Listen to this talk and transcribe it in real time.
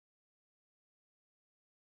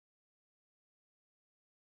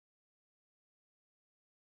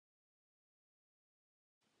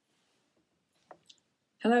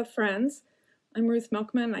Hello, friends. I'm Ruth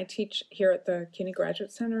Milkman. I teach here at the CUNY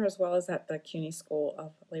Graduate Center as well as at the CUNY School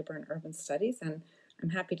of Labor and Urban Studies, and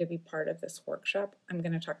I'm happy to be part of this workshop. I'm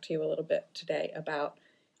going to talk to you a little bit today about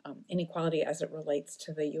inequality as it relates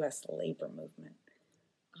to the U.S. labor movement.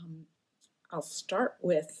 I'll start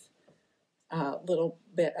with a little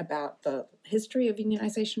bit about the history of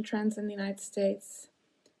unionization trends in the United States,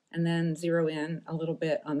 and then zero in a little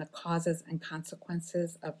bit on the causes and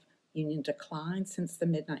consequences of union decline since the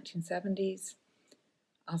mid-1970s.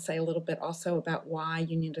 I'll say a little bit also about why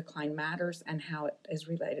union decline matters and how it is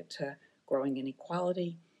related to growing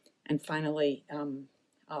inequality. And finally,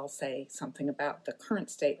 I'll say something about the current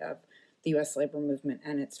state of the U.S. labor movement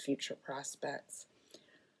and its future prospects.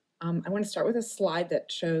 I want to start with a slide that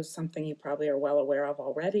shows something you probably are well aware of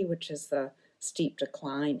already, which is the steep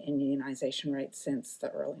decline in unionization rates since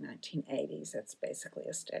the early 1980s. It's basically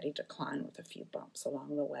a steady decline with a few bumps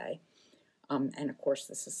along the way. And of course,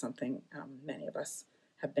 this is something many of us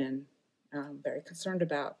have been very concerned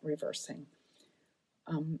about reversing.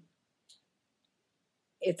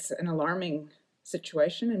 It's an alarming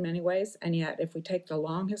situation in many ways, and yet if we take the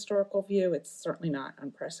long historical view, it's certainly not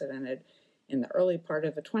unprecedented. In the early part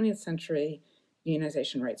of the 20th century,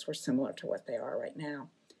 unionization rates were similar to what they are right now.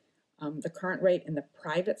 The current rate in the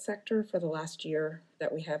private sector for the last year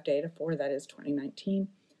that we have data for, that is 2019,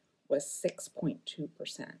 was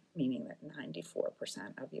 6.2%, meaning that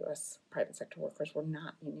 94% of U.S. private sector workers were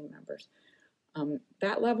not union members.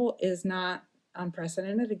 That level is not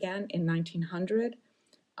unprecedented. Again, in 1900,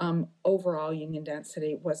 overall union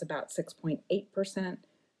density was about 6.8%,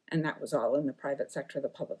 and that was all in the private sector. The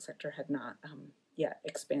public sector had not yet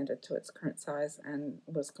expanded to its current size and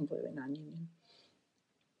was completely non-union.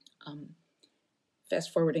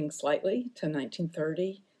 Fast forwarding slightly to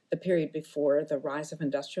 1930, the period before the rise of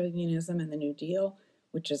industrial unionism and the New Deal,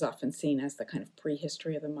 which is often seen as the kind of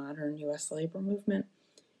prehistory of the modern U.S. labor movement.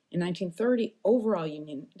 In 1930, overall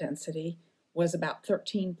union density was about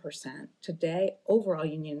 13%. Today, overall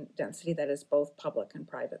union density, that is both public and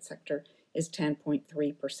private sector, is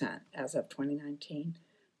 10.3% as of 2019.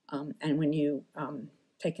 And when you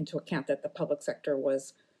take into account that the public sector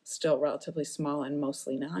was still relatively small and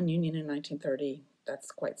mostly non-union in 1930,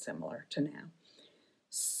 that's quite similar to now.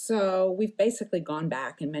 So we've basically gone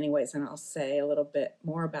back in many ways, and I'll say a little bit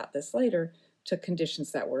more about this later, to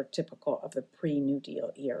conditions that were typical of the pre-New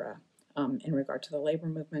Deal era in regard to the labor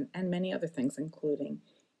movement and many other things, including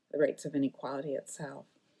the rates of inequality itself.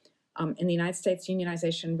 In the United States,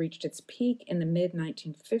 unionization reached its peak in the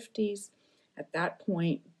mid-1950s. At that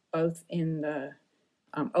point, both in the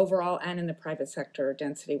overall and in the private sector,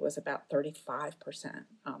 density was about 35%,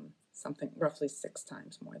 something roughly 6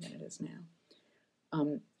 times more than it is now.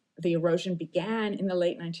 The erosion began in the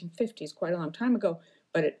late 1950s, quite a long time ago,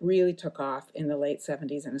 but it really took off in the late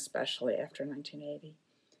 70s and especially after 1980.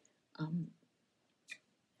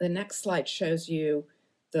 The next slide shows you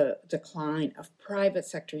the decline of private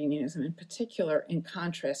sector unionism, in particular in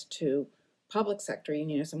contrast to public sector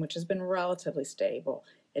unionism, which has been relatively stable.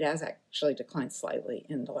 It has actually declined slightly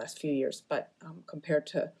in the last few years, but compared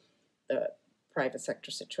to the private sector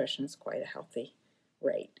situation, it's quite a healthy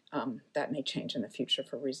rate. That may change in the future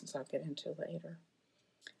for reasons I'll get into later.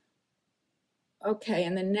 Okay,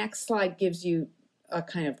 and the next slide gives you a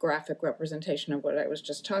kind of graphic representation of what I was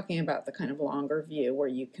just talking about, the kind of longer view, where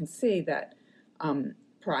you can see that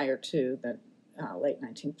prior to the late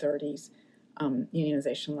 1930s,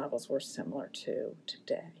 unionization levels were similar to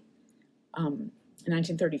today.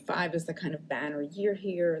 1935 is the kind of banner year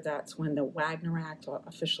here. That's when the Wagner Act,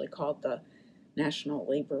 officially called the National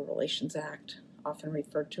Labor Relations Act, often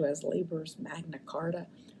referred to as Labor's Magna Carta,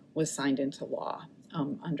 was signed into law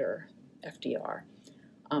under FDR.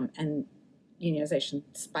 And unionization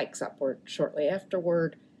spikes upward shortly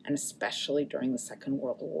afterward, and especially during the Second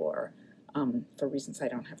World War, for reasons I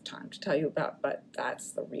don't have time to tell you about, but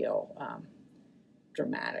that's the real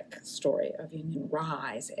dramatic story of union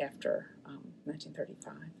rise after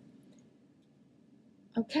 1935.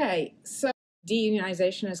 Okay, so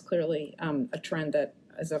deunionization is clearly a trend that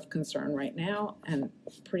is of concern right now and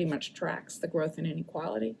pretty much tracks the growth in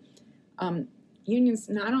inequality. Unions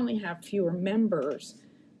not only have fewer members,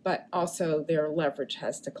 but also their leverage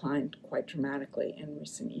has declined quite dramatically in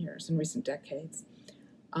recent years, in recent decades.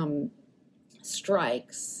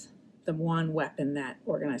 Strikes, the one weapon that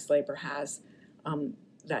organized labor has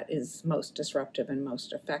that is most disruptive and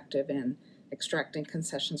most effective in extracting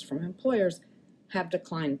concessions from employers, have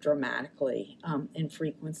declined dramatically in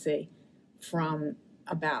frequency from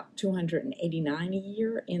about 289 a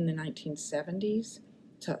year in the 1970s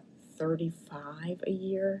to 35 a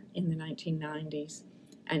year in the 1990s.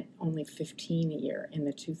 and only 15 a year in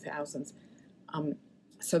the 2000s.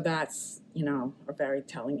 So that's, a very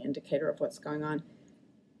telling indicator of what's going on.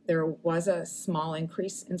 There was a small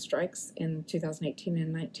increase in strikes in 2018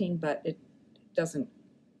 and 19, but it doesn't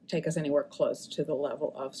take us anywhere close to the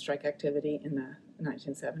level of strike activity in the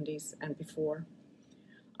 1970s and before.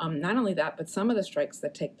 Not only that, but some of the strikes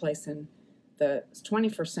that take place in the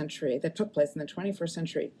 21st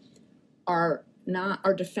century, are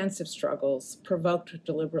defensive struggles provoked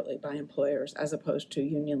deliberately by employers as opposed to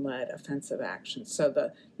union-led offensive actions. So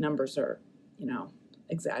the numbers are,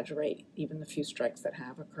 exaggerate even the few strikes that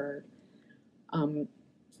have occurred.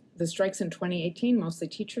 The strikes in 2018, mostly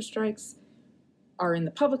teacher strikes, are in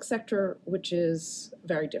the public sector, which is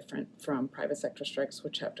very different from private sector strikes,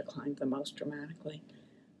 which have declined the most dramatically.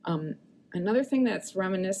 Another thing that's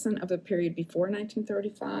reminiscent of the period before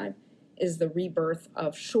 1935 is the rebirth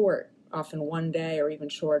of short, often one day or even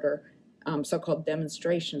shorter, so-called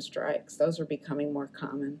demonstration strikes. Those are becoming more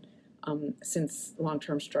common since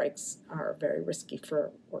long-term strikes are very risky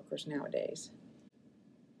for workers nowadays.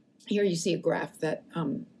 Here you see a graph that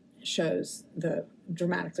shows the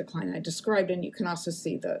dramatic decline I described, and you can also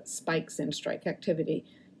see the spikes in strike activity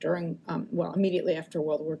during, immediately after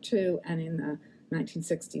World War II and in the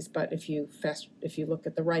 1960s. But if you look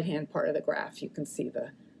at the right-hand part of the graph, you can see the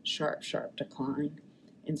sharp decline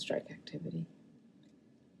in strike activity.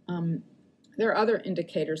 There are other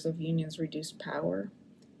indicators of unions' reduced power.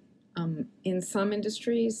 In some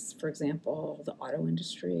industries, for example, the auto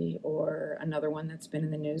industry, or another one that's been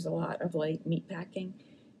in the news a lot of late, meatpacking,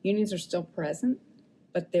 unions are still present,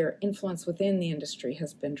 but their influence within the industry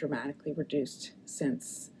has been dramatically reduced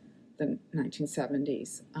since the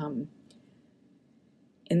 1970s.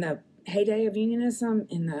 In the heyday of unionism,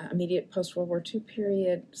 in the immediate post-World War II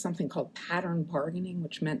period, something called pattern bargaining,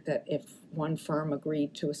 which meant that if one firm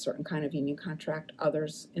agreed to a certain kind of union contract,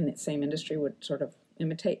 others in the same industry would sort of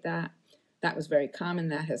imitate that. That was very common.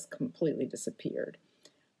 That has completely disappeared.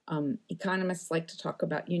 Economists like to talk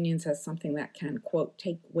about unions as something that can, quote,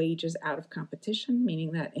 take wages out of competition,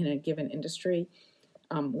 meaning that in a given industry,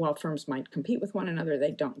 while firms might compete with one another,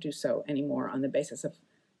 they don't do so anymore on the basis of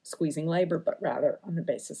squeezing labor, but rather on the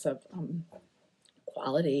basis of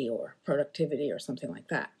quality or productivity or something like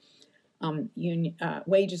that.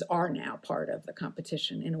 Wages are now part of the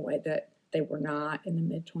competition in a way that they were not in the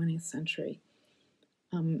mid-20th century.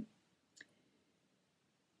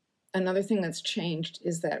 Another thing that's changed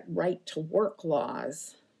is that right-to-work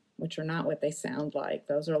laws, which are not what they sound like.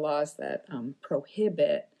 Those are laws that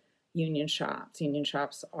prohibit union shops. Union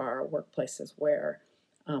shops are workplaces where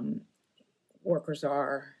workers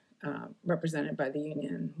are represented by the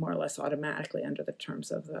union more or less automatically under the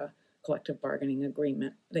terms of the collective bargaining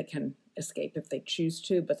agreement. They can escape if they choose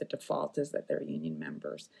to, but the default is that they're union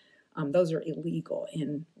members. Those are illegal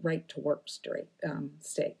in right-to-work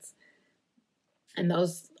states. And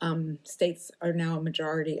those states are now a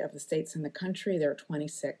majority of the states in the country. There are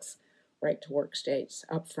 26 right-to-work states,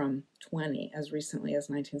 up from 20 as recently as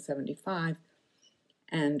 1975.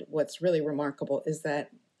 And what's really remarkable is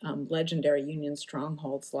that legendary union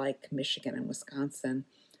strongholds like Michigan and Wisconsin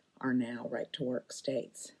are now right-to-work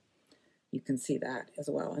states. You can see that as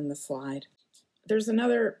well in the slide. There's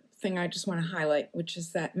another thing I just want to highlight, which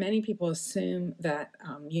is that many people assume that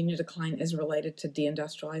union decline is related to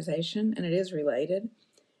deindustrialization, and it is related,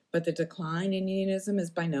 but the decline in unionism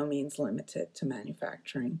is by no means limited to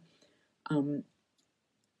manufacturing.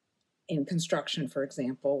 In construction, for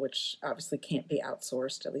example, which obviously can't be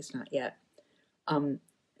outsourced, at least not yet,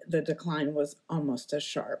 the decline was almost as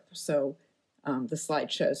sharp. So the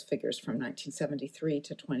slide shows figures from 1973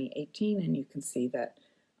 to 2018, and you can see that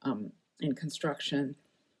in construction,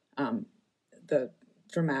 the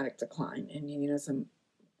dramatic decline in unionism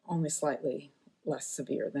only slightly less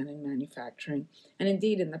severe than in manufacturing. And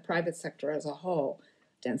indeed, in the private sector as a whole,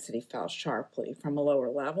 density fell sharply from a lower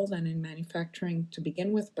level than in manufacturing to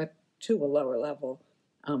begin with, but to a lower level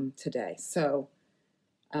today. So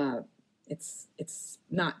it's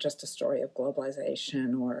not just a story of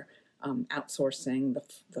globalization or outsourcing,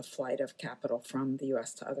 the flight of capital from the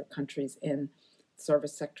U.S. to other countries in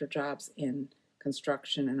service sector jobs, in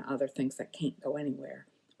construction, and other things that can't go anywhere.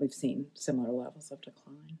 We've seen similar levels of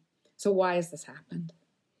decline. So why has this happened?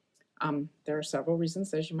 There are several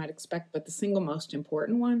reasons, as you might expect, but the single most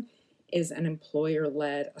important one is an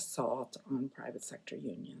employer-led assault on private sector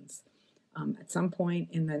unions. At some point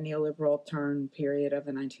in the neoliberal turn period of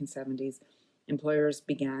the 1970s, employers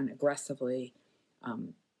began aggressively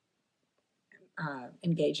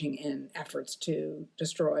engaging in efforts to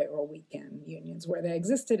destroy or weaken unions where they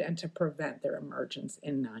existed and to prevent their emergence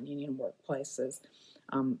in non-union workplaces.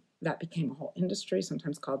 That became a whole industry,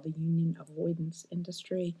 sometimes called the union avoidance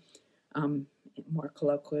industry, more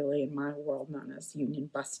colloquially in my world known as union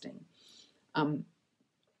busting.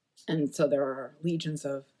 And so there are legions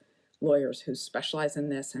of lawyers who specialize in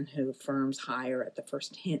this and who firms hire at the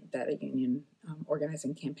first hint that a union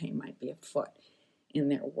organizing campaign might be afoot in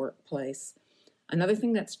their workplace. Another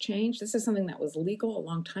thing that's changed, this is something that was legal a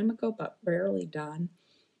long time ago, but rarely done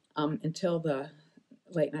until the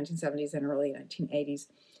late 1970s and early 1980s,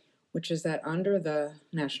 which is that under the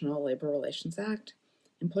National Labor Relations Act,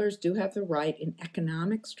 employers do have the right in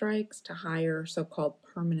economic strikes to hire so-called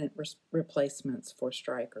permanent replacements for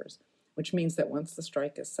strikers, which means that once the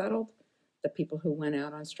strike is settled, the people who went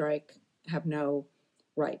out on strike have no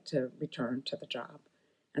right to return to the job.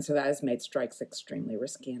 And so that has made strikes extremely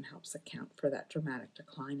risky and helps account for that dramatic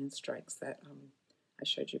decline in strikes that I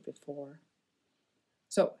showed you before.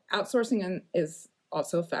 So outsourcing is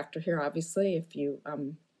also a factor here, obviously. If you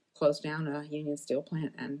close down a union steel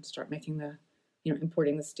plant and start making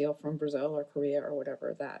importing the steel from Brazil or Korea or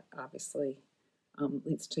whatever, that obviously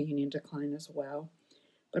leads to union decline as well.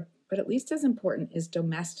 But at least as important is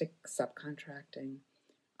domestic subcontracting.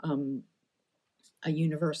 A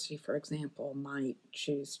university, for example, might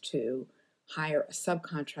choose to hire a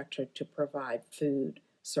subcontractor to provide food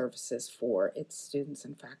services for its students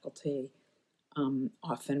and faculty,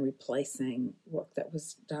 often replacing work that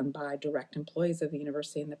was done by direct employees of the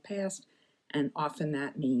university in the past, and often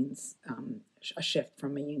that means a shift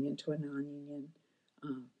from a union to a non-union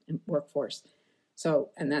workforce. So,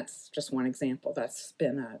 and that's just one example. That's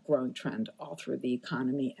been a growing trend all through the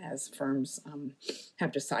economy as firms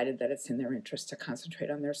have decided that it's in their interest to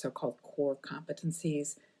concentrate on their so-called core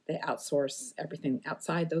competencies. They outsource everything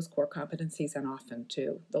outside those core competencies and often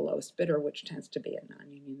to the lowest bidder, which tends to be a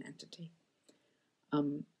non-union entity.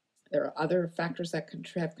 There are other factors that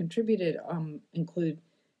have contributed, include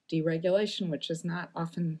deregulation, which is not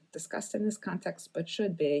often discussed in this context, but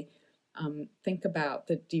should be. Think about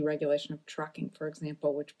the deregulation of trucking, for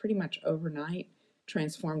example, which pretty much overnight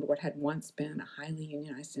transformed what had once been a highly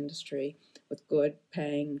unionized industry with good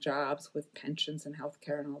paying jobs, with pensions and health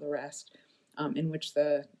care and all the rest, in which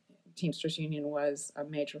the Teamsters Union was a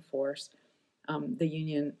major force. The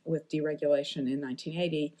union, with deregulation in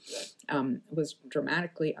 1980, was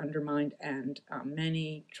dramatically undermined, and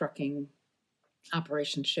many trucking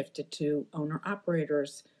operations shifted to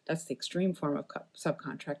owner-operators. That's the extreme form of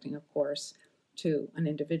subcontracting, of course, to an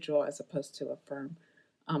individual as opposed to a firm.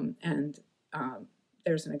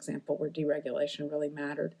 There's an example where deregulation really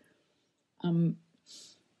mattered.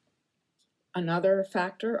 Another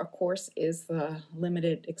factor, of course, is the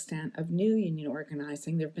limited extent of new union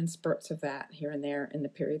organizing. There have been spurts of that here and there in the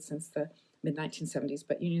period since the mid-1970s,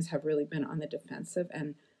 but unions have really been on the defensive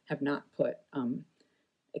and have not put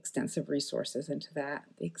extensive resources into that.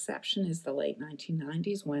 The exception is the late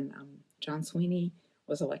 1990s when John Sweeney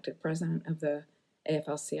was elected president of the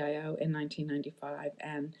AFL-CIO in 1995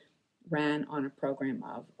 and ran on a program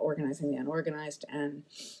of organizing the unorganized and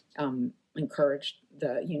encouraged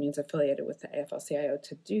the unions affiliated with the AFL-CIO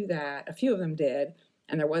to do that. A few of them did,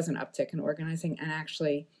 and there was an uptick in organizing and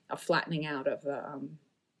actually a flattening out of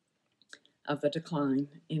the decline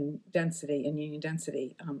in density, in union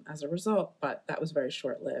density as a result, but that was very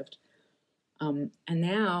short-lived. And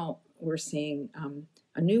now we're seeing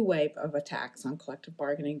a new wave of attacks on collective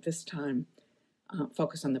bargaining, this time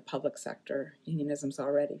focused on the public sector. Unionism's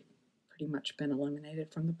already pretty much been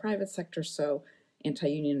eliminated from the private sector, so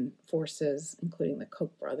anti-union forces, including the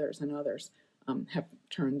Koch brothers and others, have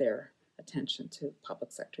turned their attention to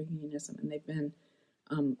public sector unionism, and they've been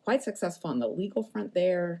quite successful on the legal front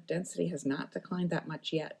there. Density has not declined that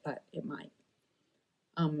much yet, but it might.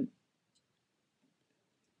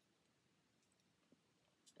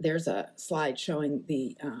 There's a slide showing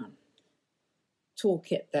the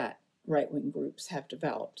toolkit that right-wing groups have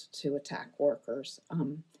developed to attack workers.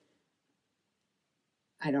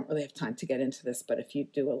 I don't really have time to get into this, but if you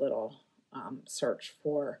do a little search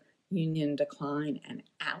for union decline and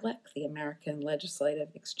ALEC, the American Legislative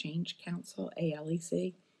Exchange Council,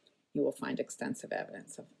 ALEC, you will find extensive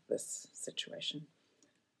evidence of this situation.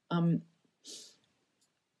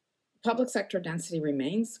 Public sector density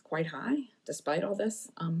remains quite high despite all this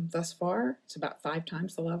thus far. It's about 5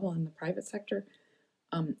 times the level in the private sector.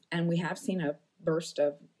 And we have seen a burst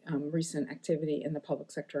of recent activity in the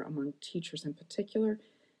public sector among teachers in particular.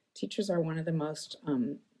 Teachers are one of the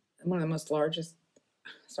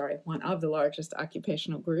largest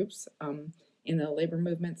occupational groups in the labor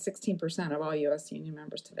movement. 16% of all U.S. union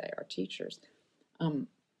members today are teachers.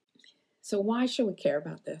 So why should we care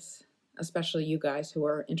about this, especially you guys who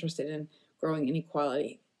are interested in growing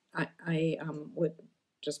inequality? I would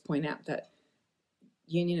just point out that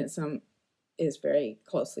unionism is very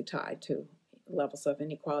closely tied to levels of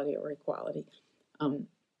inequality or equality.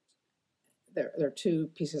 There are two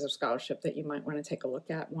pieces of scholarship that you might want to take a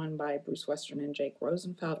look at, one by Bruce Western and Jake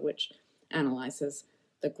Rosenfeld, which analyzes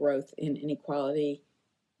the growth in inequality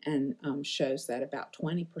and shows that about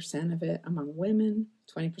 20% of it among women,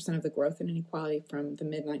 20% of the growth in inequality from the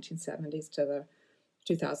mid-1970s to the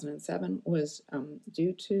 2007 was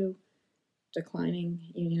due to declining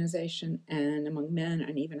unionization, and among men,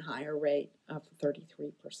 an even higher rate of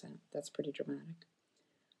 33%. That's pretty dramatic.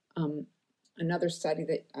 Another study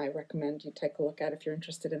that I recommend you take a look at if you're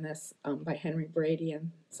interested in this, by Henry Brady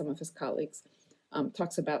and some of his colleagues,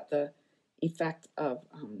 talks about the effect of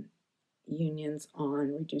unions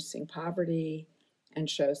on reducing poverty, and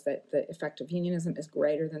shows that the effect of unionism is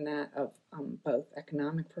greater than that of both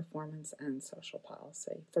economic performance and social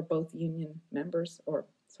policy for both union members, or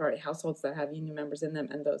households that have union members in them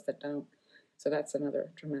and those that don't. So that's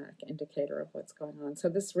another dramatic indicator of what's going on. So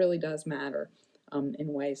this really does matter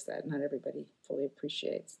in ways that not everybody fully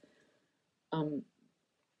appreciates.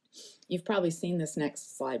 You've probably seen this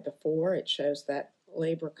next slide before. It shows that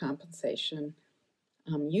labor compensation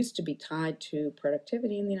used to be tied to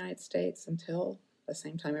productivity in the United States until the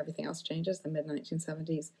same time everything else changes, the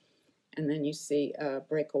mid-1970s. And then you see a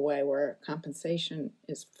breakaway where compensation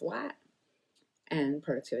is flat and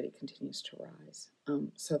productivity continues to rise.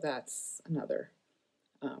 So that's another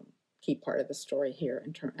key part of the story here.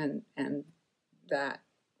 And that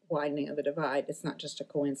widening of the divide, it's not just a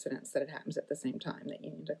coincidence that it happens at the same time that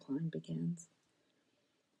union decline begins.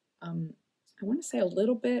 I want to say a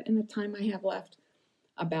little bit in the time I have left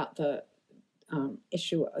about the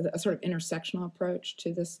issue, a sort of intersectional approach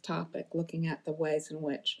to this topic, looking at the ways in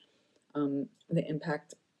which the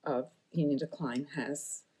impact of union decline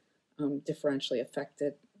has differentially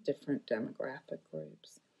affected different demographic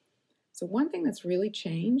groups. So one thing that's really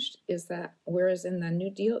changed is that whereas in the New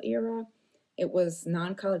Deal era, it was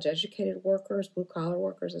non-college educated workers, blue-collar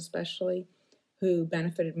workers especially, who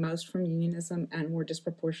benefited most from unionism and were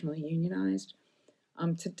disproportionately unionized.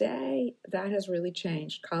 Today, that has really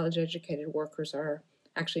changed. College-educated workers are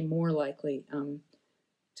actually more likely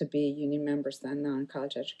to be union members than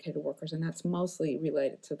non-college educated workers, and that's mostly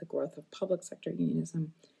related to the growth of public sector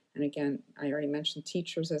unionism. And again, I already mentioned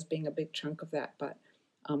teachers as being a big chunk of that, but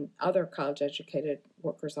other college-educated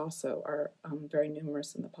workers also are very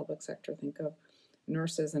numerous in the public sector. Think of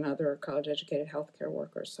nurses and other college-educated healthcare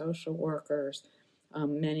workers, social workers,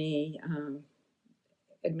 many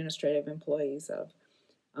administrative employees of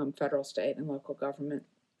federal, state, and local government.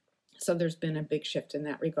 So there's been a big shift in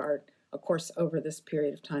that regard. Of course, over this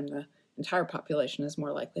period of time, the entire population is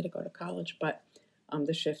more likely to go to college, but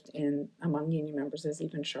the shift among union members is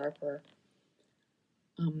even sharper.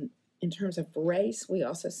 In terms of race, we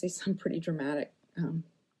also see some pretty dramatic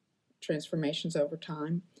transformations over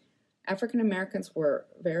time. African Americans were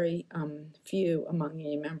very few among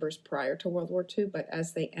union members prior to World War II, but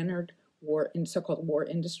as they entered so-called war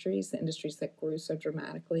industries, the industries that grew so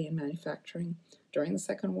dramatically in manufacturing during the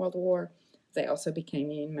Second World War, they also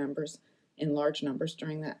became union members in large numbers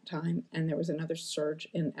during that time. And there was another surge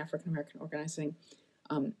in African American organizing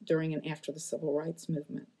during and after the Civil Rights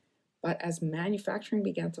Movement. But as manufacturing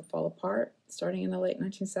began to fall apart, starting in the late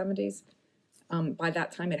 1970s, by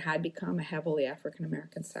that time it had become a heavily African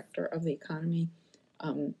American sector of the economy.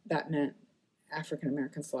 That meant African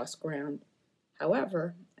Americans lost ground.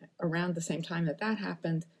 However, around the same time that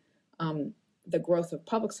happened, the growth of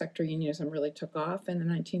public sector unionism really took off in the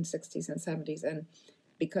 1960s and 70s, and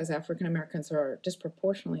because African Americans are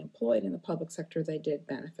disproportionately employed in the public sector, they did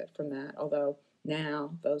benefit from that, although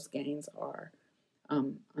now those gains are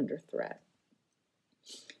under threat.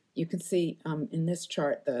 You can see in this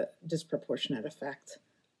chart the disproportionate effect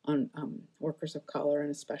on workers of color, and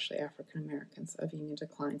especially African Americans, of union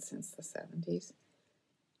decline since the 70s.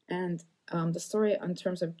 And the story in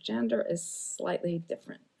terms of gender is slightly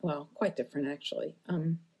different. Well, quite different, actually.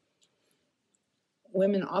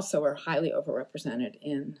 Women also are highly overrepresented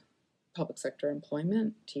in public sector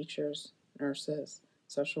employment. Teachers, nurses,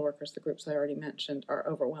 social workers, the groups I already mentioned, are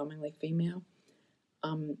overwhelmingly female.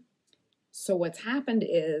 So what's happened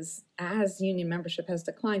is, as union membership has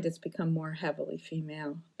declined, it's become more heavily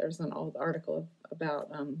female. There's an old article about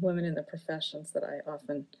women in the professions that I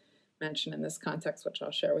often mention in this context, which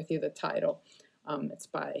I'll share with you the title. It's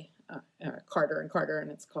by Carter and Carter, and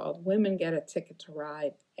it's called "Women Get a Ticket to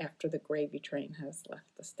Ride After the Gravy Train Has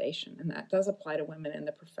Left the Station." And that does apply to women in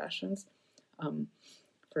the professions.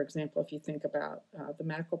 For example, if you think about the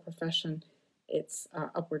medical profession, its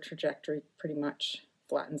upward trajectory pretty much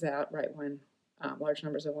flattens out right when large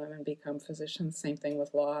numbers of women become physicians. Same thing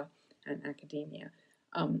with law and academia.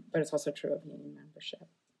 But it's also true of union membership.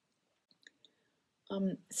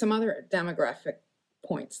 Some other demographic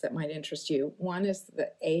points that might interest you. One is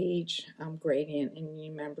the age gradient in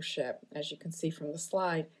union membership. As you can see from the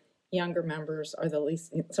slide, younger workers are the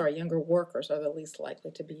least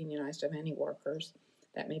likely to be unionized of any workers.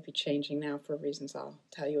 That may be changing now for reasons I'll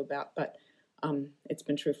tell you about, but it's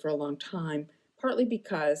been true for a long time, partly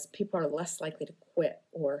because people are less likely to quit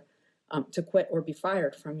or be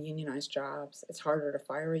fired from unionized jobs. It's harder to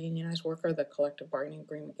fire a unionized worker. The collective bargaining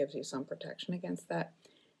agreement gives you some protection against that.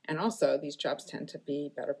 And also, these jobs tend to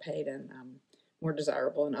be better paid and more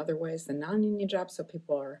desirable in other ways than non-union jobs, so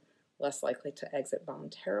people are less likely to exit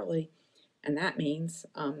voluntarily. And that means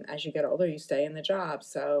as you get older, you stay in the job.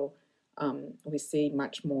 So we see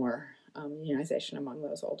much more unionization among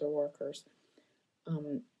those older workers.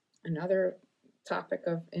 Another topic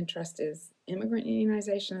of interest is immigrant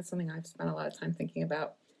unionization. It's something I've spent a lot of time thinking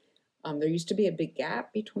about. There used to be a big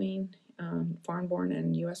gap between foreign-born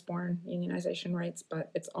and U.S.-born unionization rates,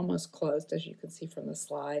 but it's almost closed, as you can see from the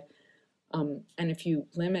slide. And if you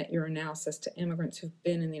limit your analysis to immigrants who've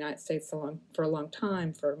been in the United States for a long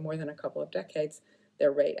time, for more than a couple of decades,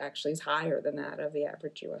 their rate actually is higher than that of the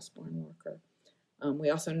average U.S.-born worker.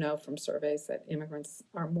 We also know from surveys that immigrants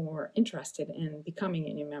are more interested in becoming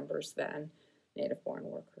union members than native-born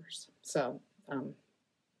workers. So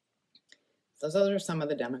those are some of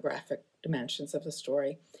the demographic dimensions of the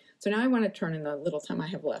story. So now I want to turn in the little time I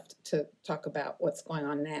have left to talk about what's going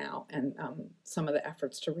on now and some of the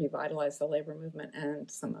efforts to revitalize the labor movement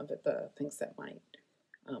and some of the things that might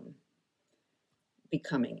be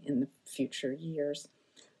coming in the future years.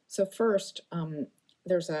 So first,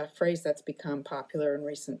 there's a phrase that's become popular in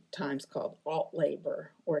recent times called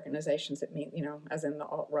alt-labor organizations. It means, as in the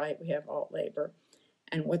alt-right, we have alt-labor.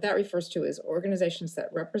 And what that refers to is organizations that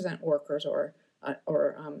represent workers or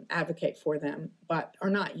advocate for them, but are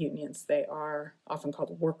not unions. They are often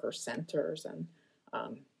called worker centers and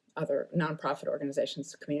other nonprofit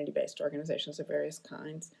organizations, community-based organizations of various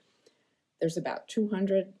kinds. There's about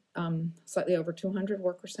 200, slightly over 200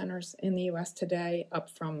 worker centers in the U.S. today, up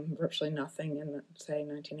from virtually nothing in, say,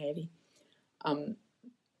 1980.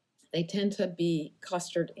 They tend to be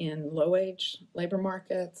clustered in low-wage labor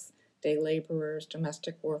markets, day laborers,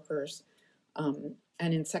 domestic workers, and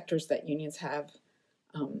in sectors that unions have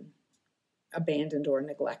abandoned or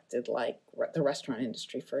neglected, like the restaurant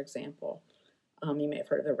industry, for example. You may have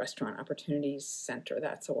heard of the Restaurant Opportunities Center.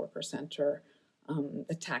 That's a worker center.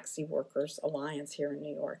 The Taxi Workers Alliance here in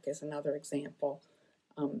New York is another example.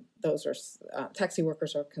 Taxi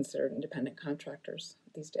workers are considered independent contractors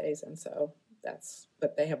these days, and so that's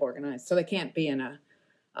what they have organized. So they can't be in a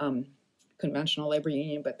conventional labor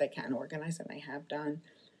union, but they can organize, and they have done.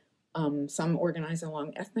 Some organize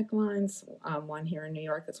along ethnic lines. One here in New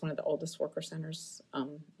York, that's one of the oldest worker centers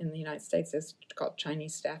in the United States, is called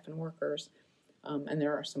Chinese Staff and Workers, and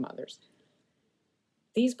there are some others.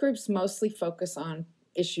 These groups mostly focus on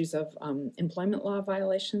issues of employment law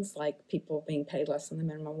violations, like people being paid less than the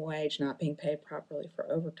minimum wage, not being paid properly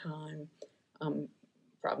for overtime,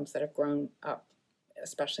 problems that have grown up,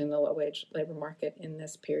 especially in the low-wage labor market in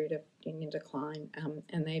this period of union decline.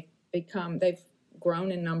 And they've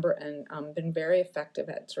grown in number and been very effective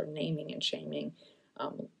at sort of naming and shaming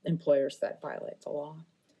employers that violate the law.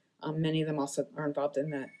 Many of them also are involved in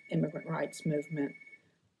the immigrant rights movement.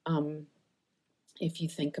 If you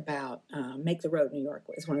think about Make the Road New York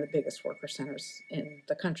is one of the biggest worker centers in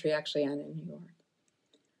the country, actually, and in New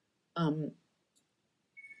York.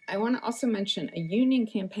 I want to also mention a union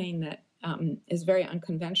campaign that is very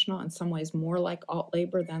unconventional, in some ways more like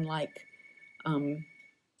alt-labor than like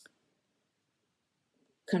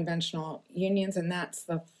conventional unions, and that's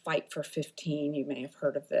the Fight for 15. You may have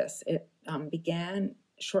heard of this. It began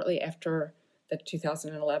shortly after the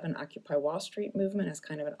 2011 Occupy Wall Street movement as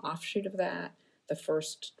kind of an offshoot of that. The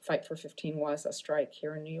first Fight for 15 was a strike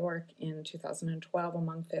here in New York in 2012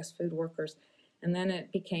 among fast food workers, and then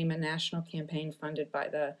it became a national campaign funded by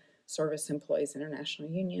the Service Employees International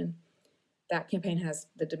Union. That campaign has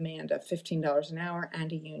the demand of $15 an hour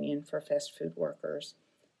and a union for fast food workers.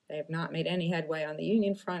 They have not made any headway on the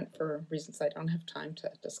union front for reasons I don't have time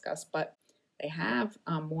to discuss, but they have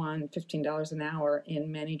won $15 an hour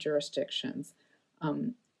in many jurisdictions.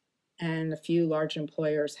 And a few large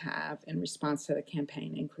employers have, in response to the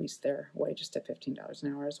campaign, increased their wages to $15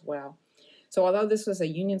 an hour as well. So although this was a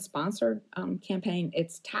union-sponsored campaign,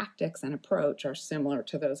 its tactics and approach are similar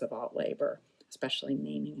to those of alt-labor, especially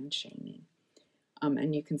naming and shaming.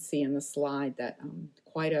 And you can see in the slide that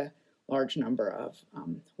quite a large number of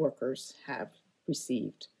workers have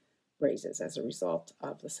received raises as a result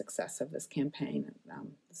of the success of this campaign.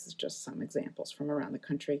 This is just some examples from around the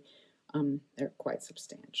country. They're quite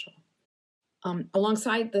substantial.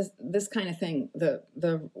 Alongside this kind of thing,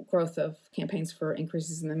 the growth of campaigns for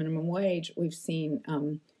increases in the minimum wage, we've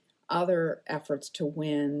seen other efforts to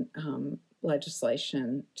win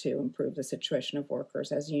legislation to improve the situation of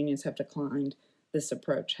workers. As unions have declined, this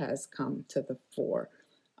approach has come to the fore.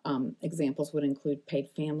 Examples would include paid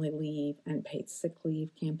family leave and paid sick leave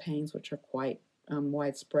campaigns, which are quite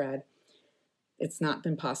widespread. It's not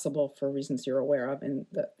been possible, for reasons you're aware of,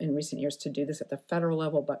 in recent years to do this at the federal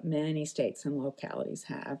level, but many states and localities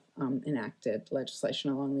have enacted legislation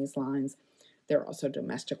along these lines. There are also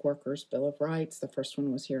domestic workers' Bill of Rights. The first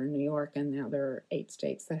one was here in New York, and now there are 8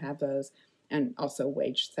 states that have those, and also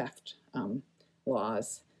wage theft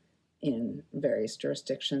laws in various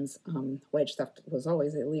jurisdictions. Wage theft was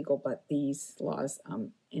always illegal, but these laws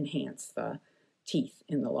enhance the teeth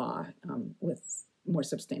in the law with more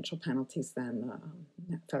substantial penalties than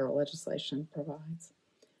the federal legislation provides.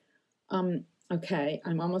 Okay,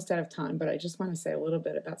 I'm almost out of time, but I just want to say a little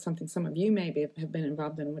bit about something some of you maybe have been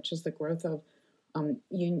involved in, which is the growth of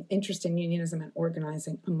interest in unionism and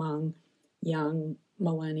organizing among young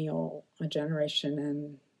millennial generation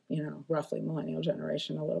and, roughly millennial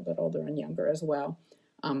generation, a little bit older and younger as well,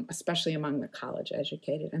 especially among the college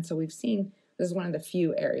educated. And so we've seen this is one of the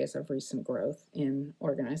few areas of recent growth in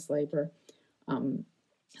organized labor.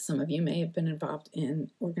 Some of you may have been involved in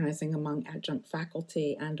organizing among adjunct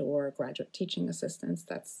faculty and or graduate teaching assistants.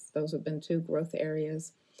 Those have been 2 growth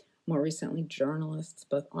areas. More recently, journalists,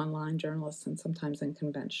 both online journalists and sometimes in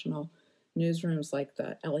conventional newsrooms like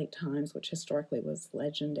the LA Times, which historically was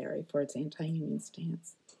legendary for its anti-union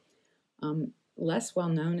stance. Less well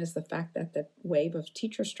known is the fact that the wave of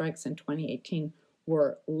teacher strikes in 2018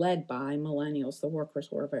 were led by millennials. The workers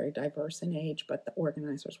were very diverse in age, but the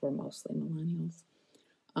organizers were mostly millennials.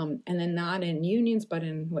 And then not in unions, but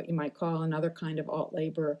in what you might call another kind of alt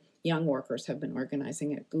labor, young workers have been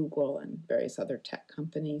organizing at Google and various other tech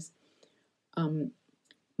companies.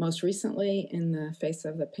 Most recently, in the face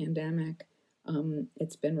of the pandemic,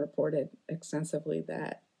 it's been reported extensively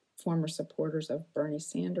that former supporters of Bernie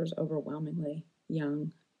Sanders, overwhelmingly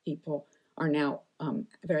young people, are now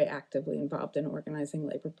very actively involved in organizing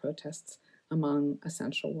labor protests among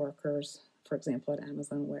essential workers, for example, at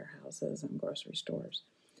Amazon warehouses and grocery stores.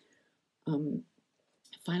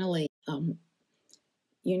 Finally,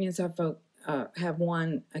 unions have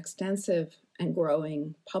won extensive and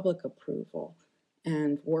growing public approval,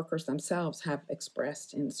 and workers themselves have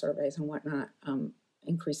expressed in surveys and whatnot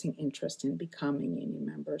increasing interest in becoming union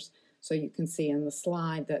members. So you can see in the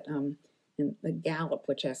slide that in the Gallup,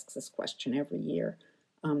 which asks this question every year,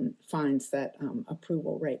 finds that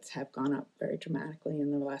approval rates have gone up very dramatically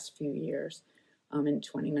in the last few years. In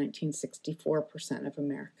 2019, 64% of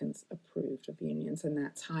Americans approved of unions, and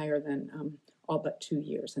that's higher than all but 2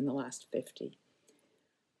 years in the last 50.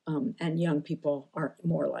 And young people are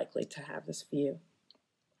more likely to have this view.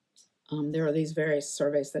 There are these various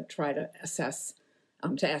surveys that try to assess,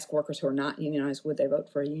 to ask workers who are not unionized, would they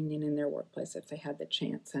vote for a union in their workplace if they had the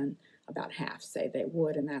chance, and about half say they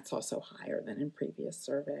would, and that's also higher than in previous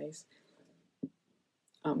surveys.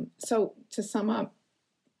 So to sum up,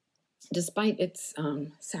 despite its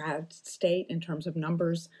sad state in terms of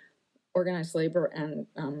numbers, organized labor and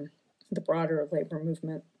the broader labor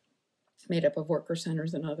movement made up of worker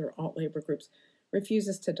centers and other alt labor groups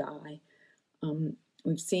refuses to die.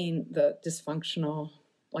 We've seen the dysfunctional,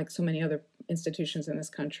 like so many other institutions in this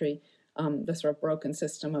country, the sort of broken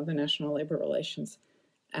system of the National Labor Relations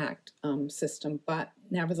Act system, but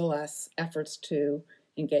nevertheless, efforts to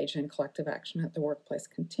engage in collective action at the workplace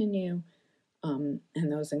continue. And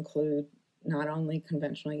those include not only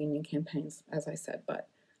conventional union campaigns, as I said, but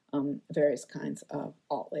various kinds of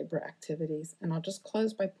alt labor activities. And I'll just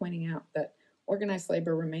close by pointing out that organized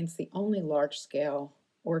labor remains the only large-scale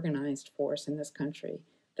organized force in this country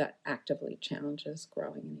that actively challenges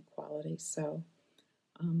growing inequality. So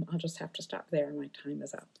I'll just have to stop there. My time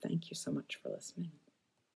is up. Thank you so much for listening.